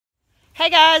Hey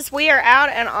guys, we are out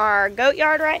in our goat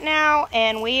yard right now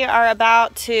and we are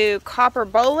about to copper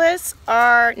Bolus,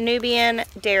 our Nubian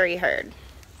dairy herd.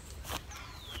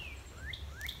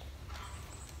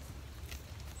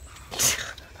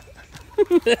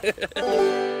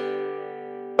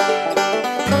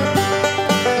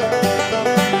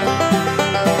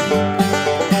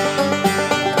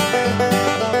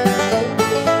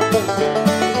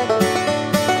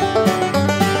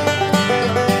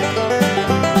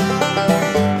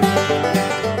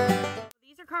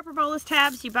 Copper bolus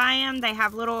tabs, you buy them, they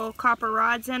have little copper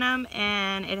rods in them,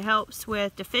 and it helps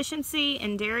with deficiency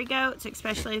in dairy goats,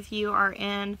 especially if you are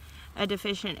in a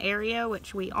deficient area,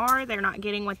 which we are. They're not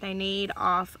getting what they need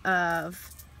off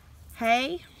of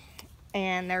hay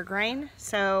and their grain.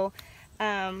 So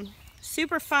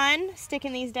super fun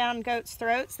sticking these down goats'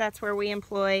 throats. That's where we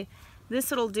employ this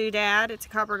little doodad. It's a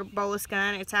copper bolus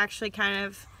gun. It's actually kind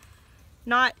of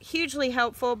not hugely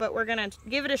helpful, but we're gonna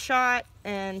give it a shot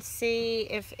and see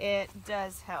if it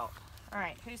does help. All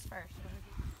right, who's first?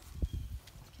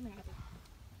 Come here.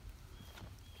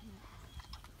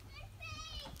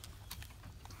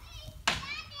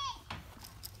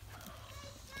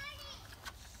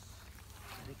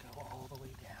 Let it go all the way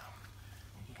down.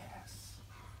 Yes.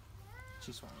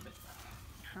 She's swallowed it.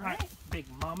 All right, big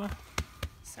mama.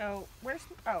 So where's?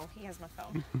 Oh, he has my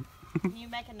phone. Can you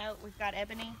make a note? We've got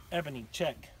Ebony. Ebony,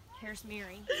 check. Here's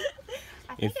Mary.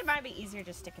 I think it might be easier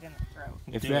to stick it in the throat.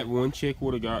 If that one chick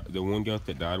would have got, the one goat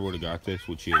that died would have got this,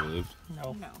 would she have lived?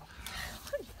 No. No.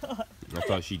 I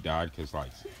thought she died because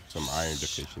like some iron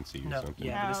deficiency or something.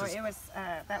 Yeah, no, it was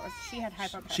that was she had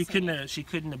hypocalcemia. She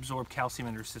couldn't absorb calcium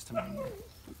in her system anymore.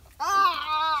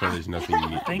 So there's nothing.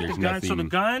 So the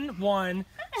gun won.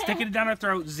 Sticking it down her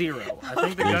throat 0. I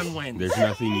think the gun wins. There's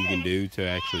nothing you can do to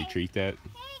actually treat that.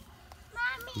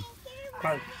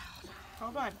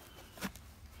 Hold on.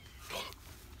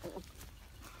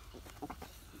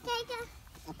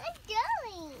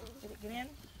 Did it get in?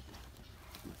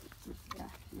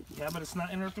 Yeah, but it's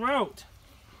not in her throat.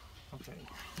 Okay,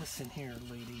 listen here,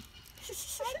 lady.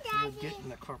 You're getting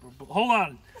the copper. Hold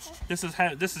on. This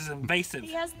is invasive.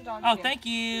 He has the dog. Oh, thank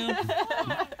you.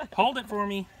 Hold it for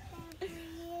me.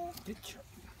 Good job.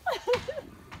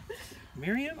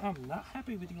 Miriam, I'm not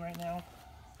happy with you right now.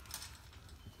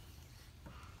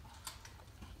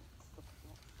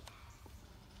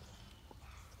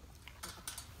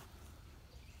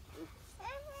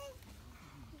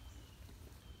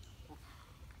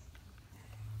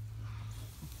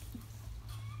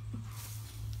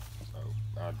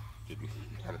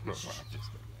 I don't know why I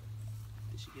just did that.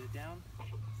 Did she get it down?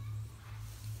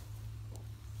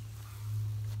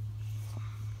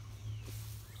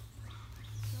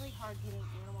 It's really hard getting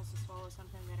animals to swallow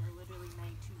something that are literally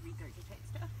made to regurgitate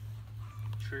stuff.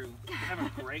 True. They have a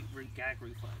great gag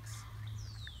reflex.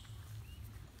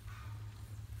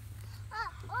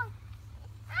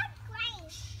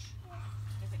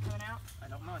 Is it coming out? I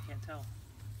don't know. I can't tell.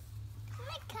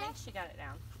 I think she got it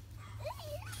down.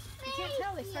 You can't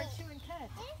tell. They start chewing cud.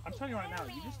 I'm telling you right now.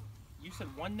 You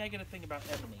said one negative thing about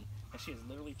Ebony, and she has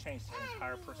literally changed her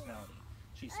entire personality.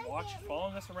 She's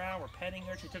following us around. We're petting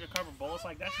her. She took a copper bolus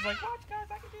like that. She's like, "Watch,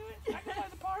 guys, I can do it. I can play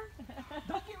the part.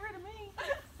 Don't get rid of me."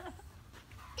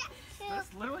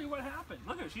 That's literally what happened.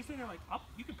 Look at her. She's sitting there like, "Oh,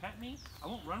 you can pet me. I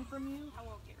won't run from you." I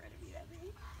won't get rid of you,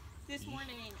 Ebony. This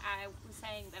morning, I was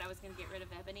saying that I was going to get rid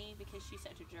of Ebony because she's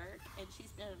such a jerk, and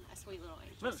she's been a sweet little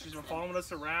angel. Look, she's been following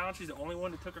us around. She's the only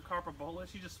one that took her copper bolus.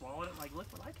 She just swallowed it like, look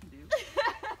what I can do. Big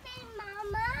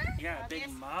mama. Yeah, big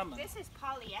mama. This is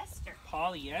polyester.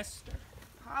 Polyester.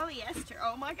 Polyester.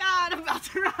 Oh my God, I'm about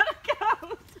to run a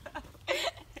goat. Okay,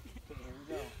 here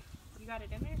we go. You got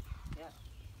it in there? Yeah.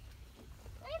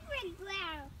 Baby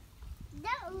girl.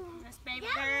 No. This baby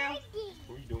girl.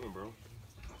 What are you doing, bro?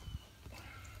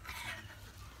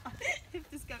 If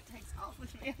this goat takes off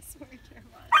with me, I swear to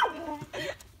God.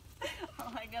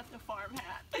 Oh, I got the farm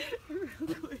hat. Real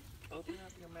quick. Open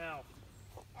up your mouth.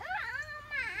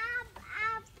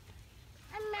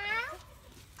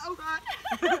 Oh God.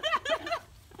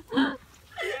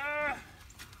 Yeah.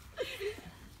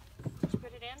 Did you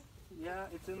put it in?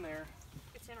 Yeah, it's in there.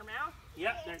 It's in her mouth?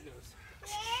 Yeah, there it goes.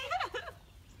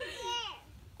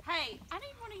 Hey, I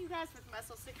need one of you guys with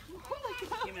muscle sick. Oh my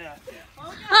God. Give me that.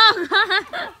 Oh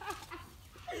God.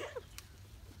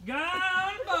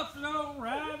 Got a buffalo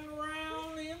riding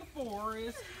around in the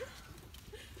forest.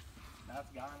 That's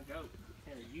guy and a goat.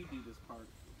 Here, you do this part.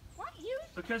 What? You?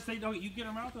 Because they don't. You get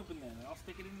her mouth open then, and I'll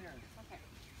stick it in there. Okay.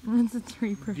 That's a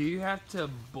 3%. Do you have to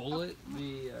bullet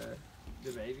the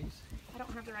babies? I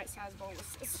don't have the right size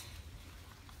boluses.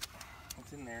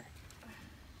 It's in there.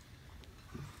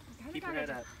 Kinda Keep your gotta head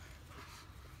up.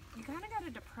 You kind of got to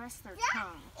depress their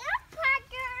tongue.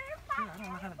 Yeah, I don't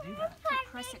know how to do that.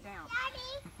 Press it down.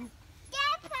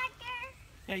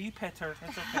 Yeah, you pet her.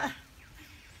 That's okay.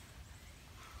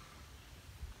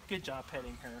 Good job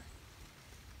petting her.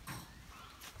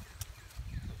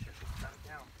 Make sure she's got it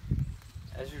down.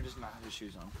 Ezra does not have his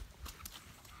shoes on.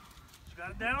 She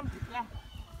got it down? Yeah.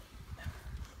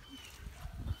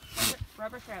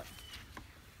 Rubber throat.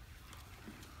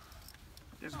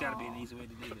 There's got to be an easy way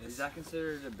to do Is this. that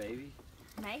considered a baby?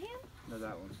 Mayhem? No,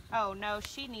 that one. Oh, no,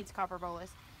 she needs copper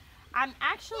bolus. I'm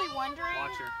actually wondering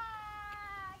Watch her.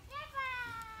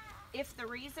 if the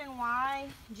reason why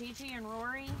Gigi and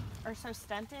Rory are so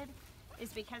stunted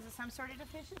is because of some sort of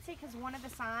deficiency, because one of the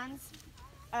signs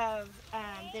of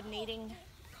them needing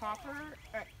copper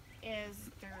is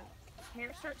their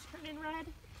hair starts turning red,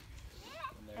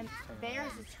 and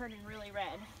theirs is turning really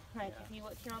red. Like if you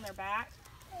look here on their back.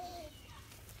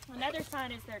 Another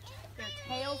sign is their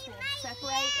tails will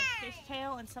separate and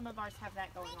fishtail, and some of ours have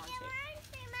that going on too.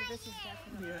 So this is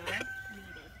definitely needed.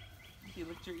 You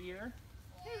licked your ear?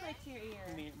 Who licked your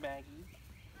ear? Me, Maggie.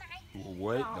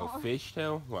 What? No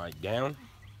fishtail? Like down?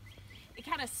 It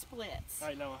kind of splits. All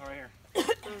right, no, right here.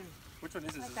 Which one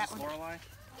is this? Is That this one. Lorelei?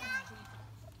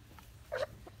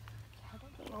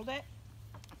 Hold it.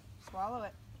 Swallow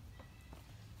it.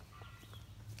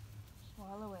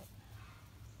 Swallow it.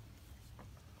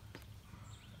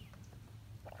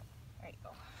 There you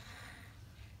go.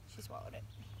 She swallowed it.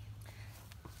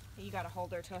 You gotta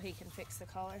hold her till he can fix the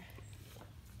collar.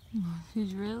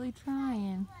 She's really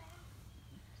trying.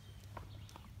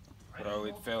 Bro,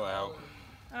 it fell out.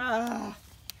 Ugh.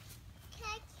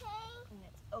 And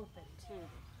it's open too.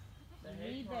 You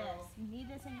need this. You need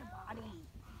this in your body.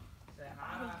 Say Your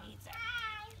hi. body needs it.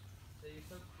 Say you're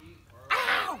so cute, bro.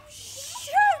 Ow!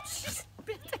 Shoot! She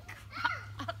spit the crap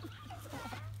out of me.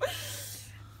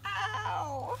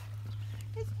 Ow!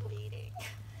 It's bleeding.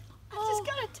 I just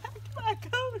got attacked by a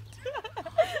goat.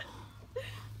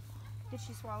 Did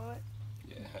she swallow it?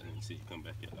 Yeah, I didn't see it come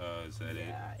back in. Is that it?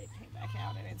 Yeah, it came back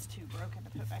out and it's too broken to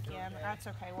put back in. That's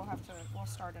okay. We'll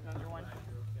start another one.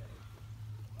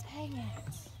 Dang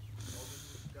it.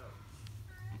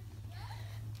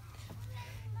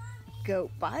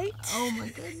 Goat bite? Oh my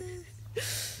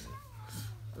goodness.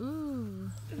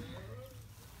 Ooh.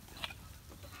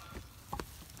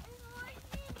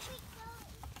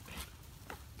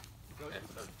 You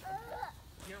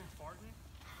hear him farting?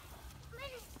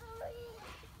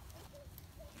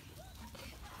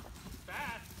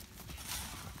 Fast.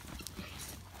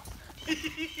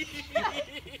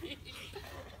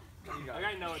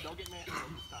 Okay, Noah, don't get mad this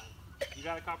time. You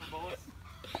got a copper bolus?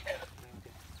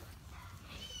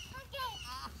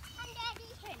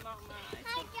 Hey, Mama.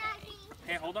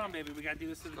 Hey, hold on, baby. We gotta do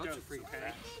this to the Goats are goats. pretty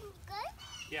Okay?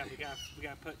 Yeah, we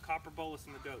gotta put copper bolus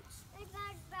in the goats.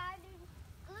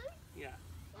 Yeah.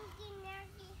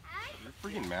 Your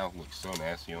freaking mouth looks so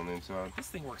nasty on the inside. This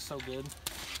thing works so good.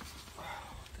 Oh,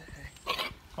 what the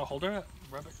heck? Oh, hold her up.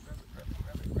 Rub it, rub it, rub it,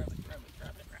 rub it, rub it, rub it,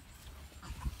 rub it, rub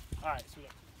it. All right,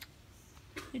 sweetheart.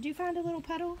 Did you find a little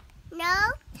puddle?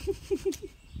 No.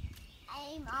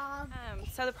 Hey, Mom.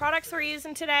 So the products we're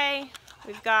using today,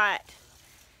 we've got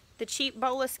the cheap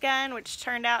bolus gun, which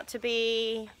turned out to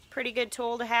be a pretty good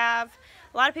tool to have.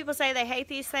 A lot of people say they hate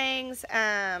these things,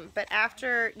 but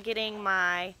after getting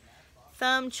my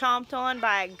thumb chomped on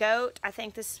by a goat, I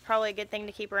think this is probably a good thing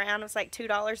to keep around. It was like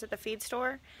 $2 at the feed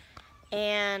store.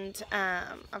 And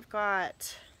I've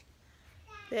got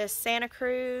this Santa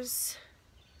Cruz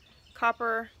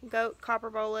goat copper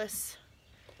bolus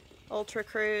Ultra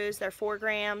Cruise. They're 4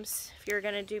 grams. If you're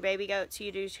going to do baby goats,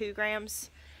 you do 2 grams.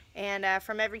 And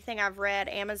from everything I've read,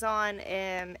 Amazon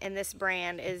and this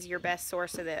brand is your best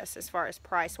source of this as far as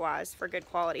price-wise for good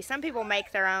quality. Some people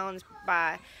make their own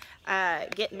by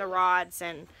getting the rods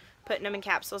and putting them in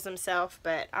capsules themselves,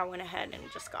 but I went ahead and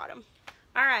just got them.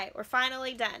 Alright, we're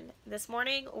finally done. This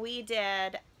morning we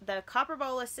did the copper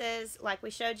boluses like we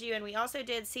showed you, and we also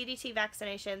did CDT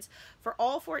vaccinations for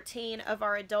all 14 of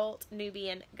our adult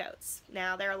Nubian goats.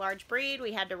 Now they're a large breed,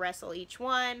 we had to wrestle each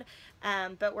one,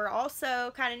 but we're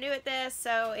also kind of new at this,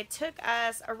 so it took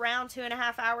us around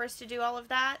 2.5 hours to do all of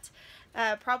that.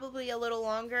 Probably a little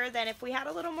longer than if we had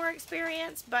a little more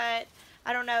experience, but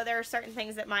I don't know, there are certain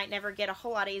things that might never get a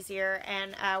whole lot easier,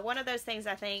 and one of those things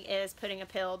I think is putting a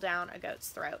pill down a goat's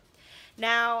throat.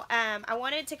 Now, I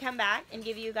wanted to come back and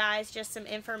give you guys just some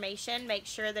information, make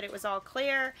sure that it was all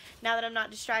clear, now that I'm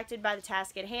not distracted by the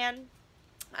task at hand.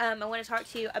 I want to talk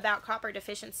to you about copper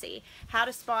deficiency, how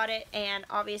to spot it, and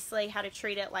obviously how to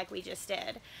treat it like we just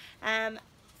did.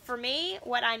 for me,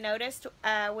 what I noticed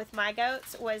with my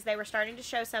goats was they were starting to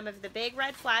show some of the big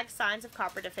red flag signs of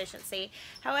copper deficiency.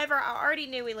 However, I already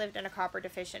knew we lived in a copper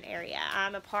deficient area.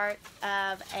 I'm a part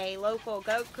of a local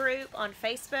goat group on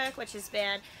Facebook, which has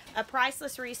been a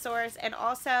priceless resource, and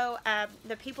also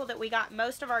the people that we got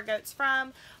most of our goats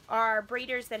from are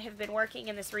breeders that have been working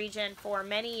in this region for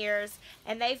many years,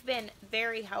 and they've been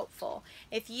very helpful.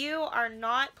 If you are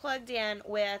not plugged in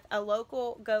with a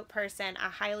local goat person, I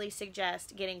highly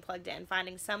suggest getting plugged in,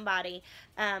 finding somebody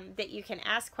that you can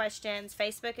ask questions.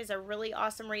 Facebook is a really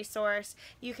awesome resource.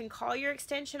 You can call your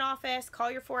extension office,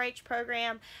 call your 4-H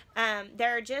program.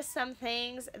 There are just some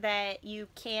things that you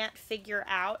can't figure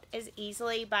out as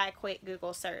easily by a quick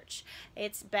Google search.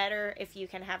 It's better if you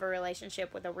can have a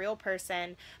relationship with a real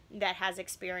person that has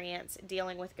experience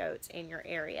dealing with goats in your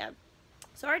area.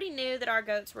 So I already knew that our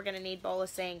goats were going to need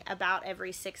bolusing about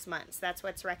every 6 months. That's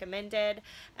what's recommended.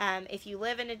 If you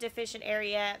live in a deficient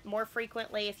area, more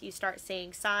frequently if you start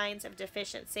seeing signs of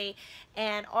deficiency,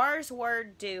 and ours were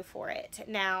due for it.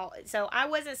 Now, so I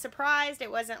wasn't surprised. It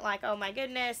wasn't like, oh my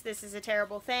goodness, this is a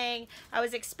terrible thing. I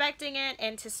was expecting it,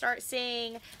 and to start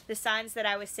seeing the signs that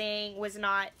I was seeing was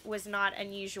not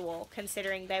unusual,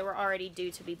 considering they were already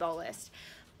due to be bolused.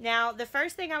 Now, the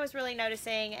first thing I was really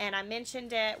noticing, and I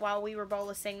mentioned it while we were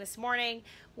bolusing this morning,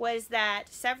 was that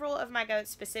several of my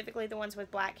goats, specifically the ones with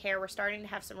black hair, were starting to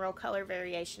have some real color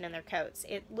variation in their coats.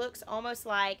 It looks almost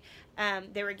like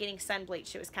they were getting sun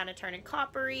bleached. It was kind of turning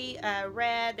coppery,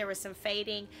 red. There was some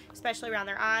fading, especially around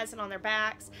their eyes and on their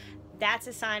backs. That's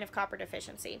a sign of copper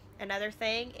deficiency. Another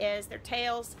thing is their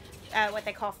tails, what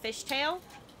they call fishtail,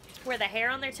 where the hair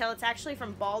on their tail, it's actually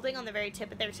from balding on the very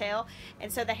tip of their tail,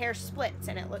 and so the hair splits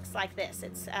and it looks like this.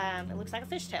 It looks like a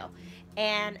fishtail,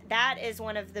 and that is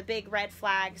one of the big red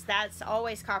flags. That's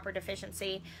always copper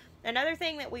deficiency. Another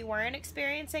thing that we weren't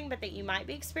experiencing, but that you might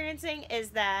be experiencing,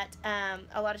 is that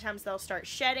a lot of times they'll start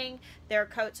shedding. Their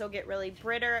coats will get really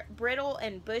brittle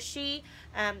and bushy.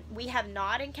 We have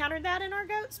not encountered that in our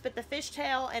goats, but the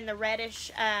fishtail and the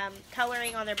reddish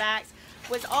coloring on their backs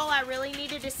was all I really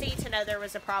needed to see to know there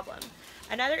was a problem.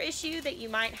 Another issue that you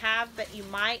might have, but you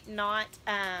might not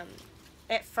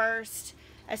at first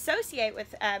associate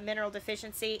with mineral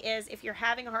deficiency, is if you're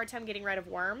having a hard time getting rid of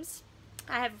worms.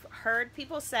 I have heard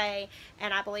people say,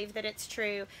 and I believe that it's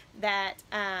true, that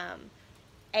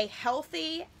a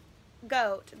healthy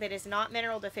goat that is not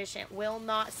mineral deficient will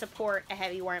not support a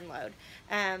heavy worm load.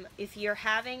 If you're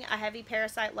having a heavy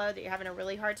parasite load that you're having a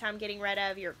really hard time getting rid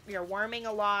of, you're worming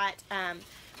a lot,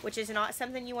 which is not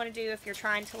something you want to do if you're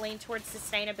trying to lean towards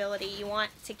sustainability. You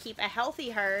want to keep a healthy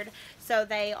herd so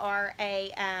they are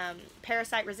a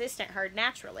parasite resistant herd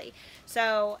naturally.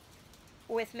 So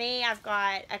with me, I've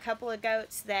got a couple of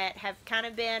goats that have kind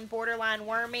of been borderline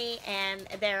wormy, and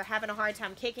they're having a hard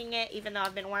time kicking it even though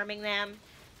I've been worming them.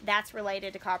 That's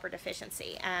related to copper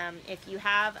deficiency. If you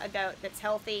have a goat that's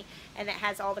healthy and that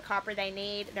has all the copper they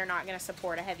need, they're not going to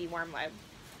support a heavy worm load.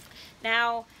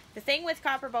 Now, the thing with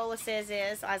copper boluses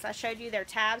is, as I showed you, they're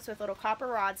tabs with little copper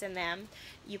rods in them.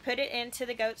 You put it into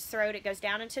the goat's throat, it goes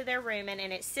down into their rumen,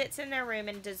 and it sits in their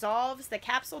rumen, dissolves, the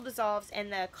capsule dissolves, and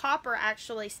the copper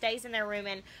actually stays in their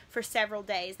rumen for several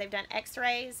days. They've done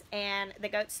x-rays, and the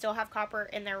goats still have copper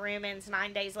in their rumens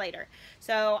 9 days later.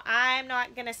 So I'm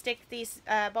not going to stick these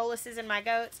boluses in my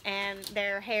goats and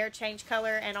their hair change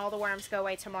color and all the worms go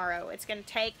away tomorrow. It's going to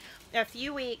take a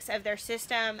few weeks of their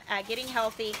system getting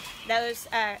healthy, those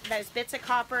bits of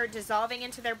copper dissolving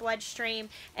into their bloodstream,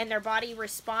 and their body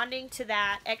responding to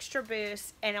that extra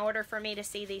boost in order for me to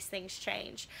see these things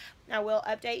change. I will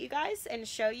update you guys and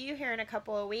show you here in a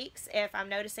couple of weeks if I'm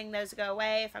noticing those go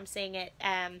away, if I'm seeing it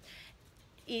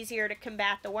easier to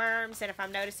combat the worms, and if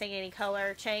I'm noticing any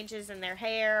color changes in their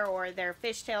hair or their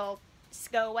fishtail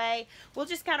go away. We'll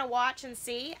just kind of watch and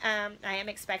see. I am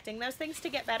expecting those things to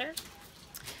get better.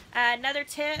 Another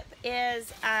tip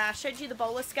is I showed you the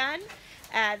bolus gun.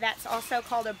 That's also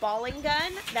called a balling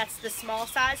gun. That's the small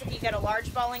size. If you get a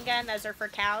large balling gun, those are for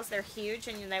cows. They're huge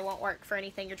and they won't work for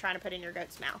anything you're trying to put in your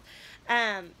goat's mouth.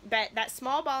 But that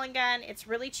small balling gun, it's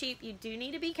really cheap. You do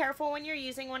need to be careful when you're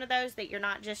using one of those that you're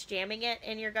not just jamming it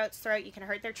in your goat's throat. You can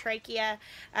hurt their trachea.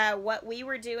 What we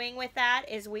were doing with that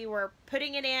is we were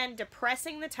putting it in,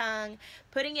 depressing the tongue,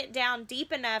 putting it down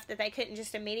deep enough that they couldn't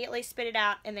just immediately spit it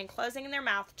out, and then closing in their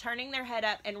mouth, turning their head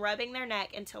up, and rubbing their neck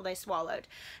until they swallowed.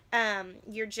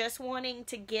 You're just wanting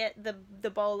to get the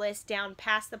bolus down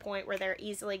past the point where they're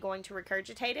easily going to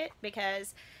regurgitate it,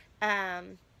 because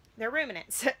they're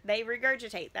ruminants. They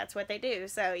regurgitate. That's what they do.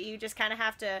 So you just kind of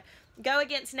have to go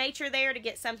against nature there to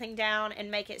get something down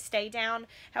and make it stay down.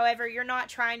 However, you're not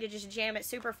trying to just jam it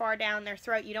super far down their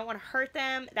throat. You don't want to hurt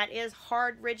them. That is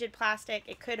hard, rigid plastic.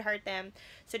 It could hurt them.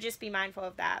 So just be mindful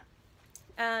of that.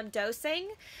 Dosing.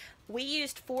 We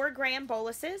used 4-gram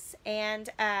boluses, and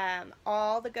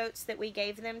all the goats that we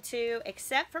gave them to,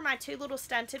 except for my 2 little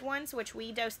stunted ones, which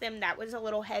we dosed them, that was a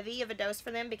little heavy of a dose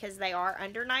for them because they are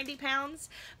under 90 pounds,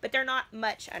 but they're not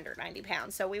much under 90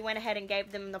 pounds. So we went ahead and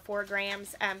gave them the 4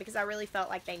 grams because I really felt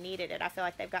like they needed it. I feel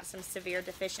like they've got some severe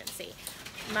deficiency.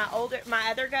 My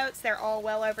other goats, they're all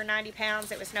well over 90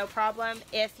 pounds. It was no problem.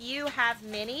 If you have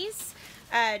minis,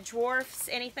 dwarfs,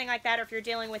 anything like that, or if you're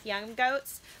dealing with young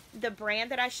goats, the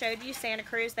brand that I showed you, Santa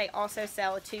Cruz, they also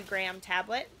sell a 2-gram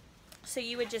tablet. So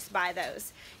you would just buy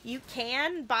those. You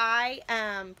can buy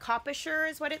Coppisure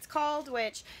is what it's called,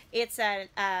 which it's a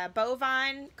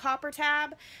bovine copper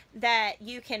tab that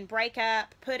you can break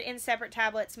up, put in separate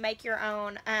tablets, make your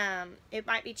own. It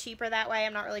might be cheaper that way.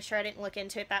 I'm not really sure. I didn't look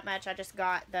into it that much. I just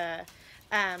got the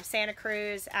Santa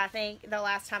Cruz. I think the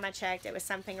last time I checked it was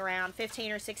something around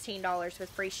 $15 or $16 with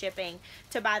free shipping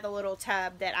to buy the little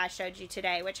tub that I showed you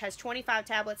today, which has 25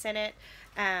 tablets in it.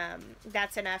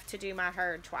 That's enough to do my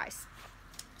herd twice.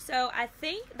 So I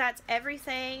think that's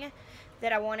everything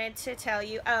that I wanted to tell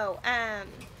you.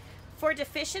 For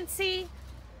deficiency,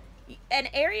 an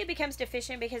area becomes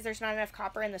deficient because there's not enough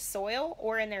copper in the soil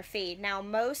or in their feed. Now,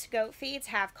 most goat feeds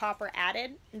have copper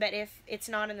added, but if it's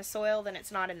not in the soil, then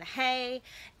it's not in the hay,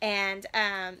 and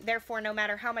therefore, no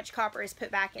matter how much copper is put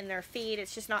back in their feed,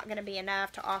 it's just not going to be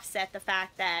enough to offset the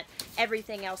fact that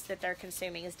everything else that they're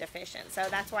consuming is deficient. So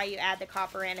that's why you add the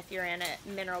copper in if you're in a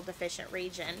mineral deficient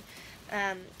region.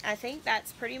 I think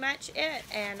that's pretty much it,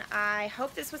 and I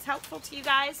hope this was helpful to you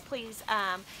guys. Please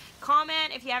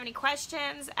comment if you have any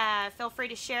questions. Feel free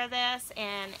to share this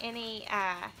in any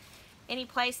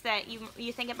place that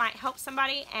you think it might help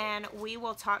somebody, and we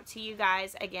will talk to you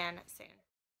guys again soon.